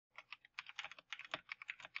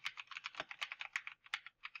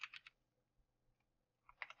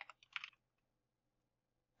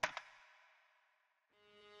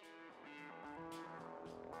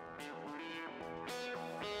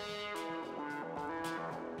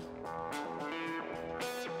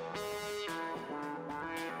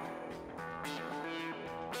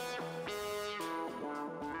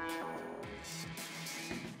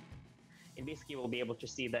basically will be able to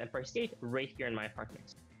see the Empire State right here in my apartment.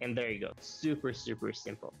 And there you go. Super, super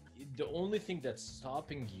simple. The only thing that's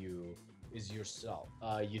stopping you is yourself.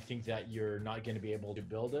 You think that you're not going to be able to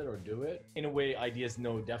build it or do it. In a way, ideas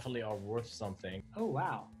definitely are worth something. Oh,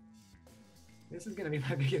 wow. This is going to be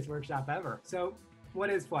my biggest workshop ever. So what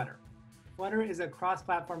is Flutter? Flutter is a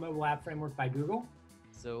cross-platform mobile app framework by Google.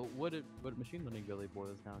 So what machine learning really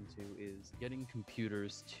boils down to is getting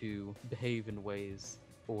computers to behave in ways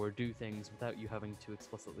or do things without you having to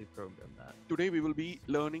explicitly program that. Today we will be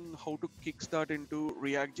learning how to kickstart into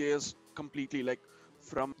React.js completely, like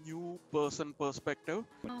from new person perspective.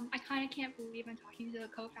 I kind of can't believe I'm talking to the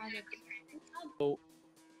co-founder of GitHub. So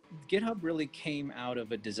GitHub really came out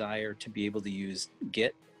of a desire to be able to use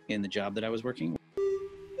Git in the job that I was working.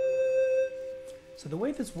 So the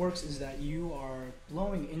way this works is that you are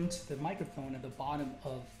blowing into the microphone at the bottom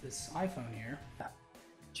of this iPhone here.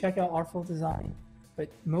 Check out Artful Design, but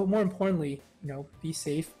more importantly, be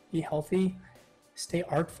safe, be healthy, stay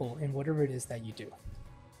artful in whatever it is that you do.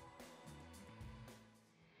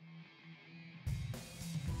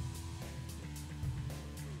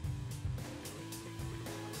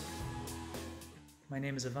 My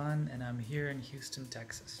name is Alon and I'm here in Houston,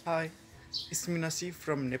 Texas. Hi, it's me Naseeb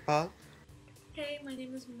from Nepal. Hey, my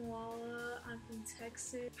name is Mualla. I'm from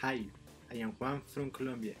Texas. Hi, I am Juan from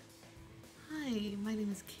Colombia. Hi, my name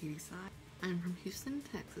is CatieSai. I'm from Houston,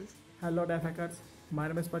 Texas. Hello, DefHackers. My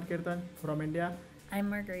name is Kirtan from India. I'm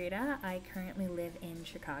Margarita. I currently live in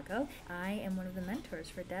Chicago. I am one of the mentors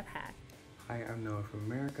for DefHacks. Hi, I'm Noah from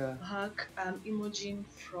America. I'm Imogen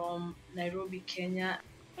from Nairobi, Kenya.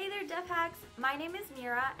 Hey there, DefHacks. My name is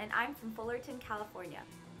Mira, and I'm from Fullerton, California.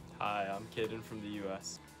 Hi, I'm Kadin from the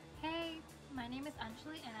US. Hey, my name is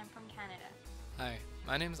Anjali, and I'm from Canada. Hi,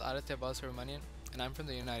 my name is Aditbala, and I'm from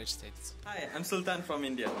the United States. Hi, I'm Sulthan from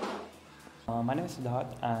India. My name is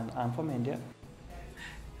Siddharth, and I'm from India.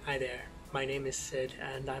 Hi there, my name is Sid,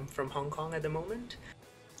 and I'm from Hong Kong at the moment.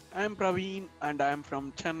 I'm Praveen, and I'm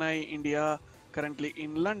from Chennai, India, currently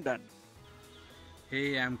in London.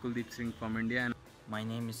 Hey, I'm Kuldeep from India. My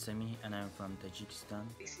name is Semi, and I'm from Tajikistan.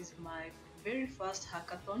 This is my very first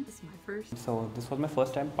hackathon. This is my first. So this was my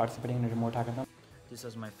first time participating in a remote hackathon. This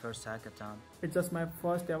was my first hackathon. It's just my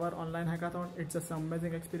first ever online hackathon. It's just an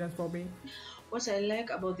amazing experience for me. What I like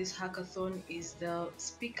about this hackathon is the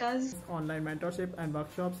speakers, online mentorship and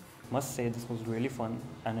workshops. Must say this was really fun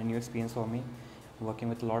and a new experience for me, working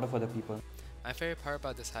with a lot of other people. My favorite part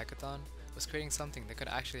about this hackathon was creating something that could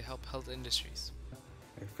actually help health industries.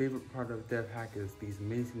 My favorite part of DefHack is these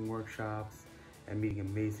amazing workshops and meeting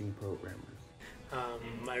amazing programmers.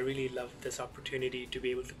 I really love this opportunity to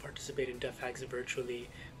be able to participate in DefHacks virtually,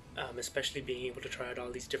 especially being able to try out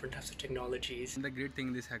all these different types of technologies. The great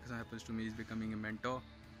thing this hackathon happens to me is becoming a mentor,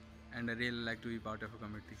 and I really like to be part of a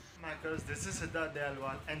community. Hackers, this is Siddharth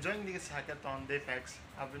Dayalwal. Enjoying this hackathon, DefHacks.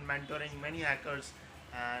 I've been mentoring many hackers,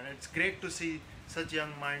 and it's great to see such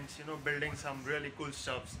young minds, building some really cool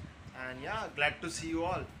stuffs. And yeah, glad to see you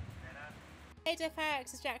all. Hey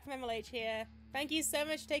DefHacks, it's Jack from MLH here. Thank you so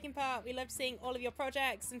much for taking part. We loved seeing all of your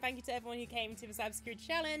projects, and thank you to everyone who came to the Cybersecurity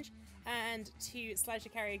Challenge and to Slasher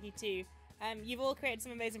Karaoke too. You've all created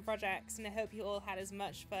some amazing projects, and I hope you all had as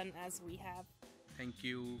much fun as we have. Thank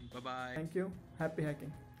you. Bye-bye. Thank you. Happy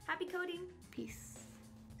hacking. Happy coding. Peace.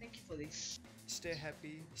 Thank you for this. Stay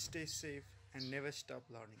happy, stay safe, and never stop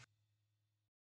learning.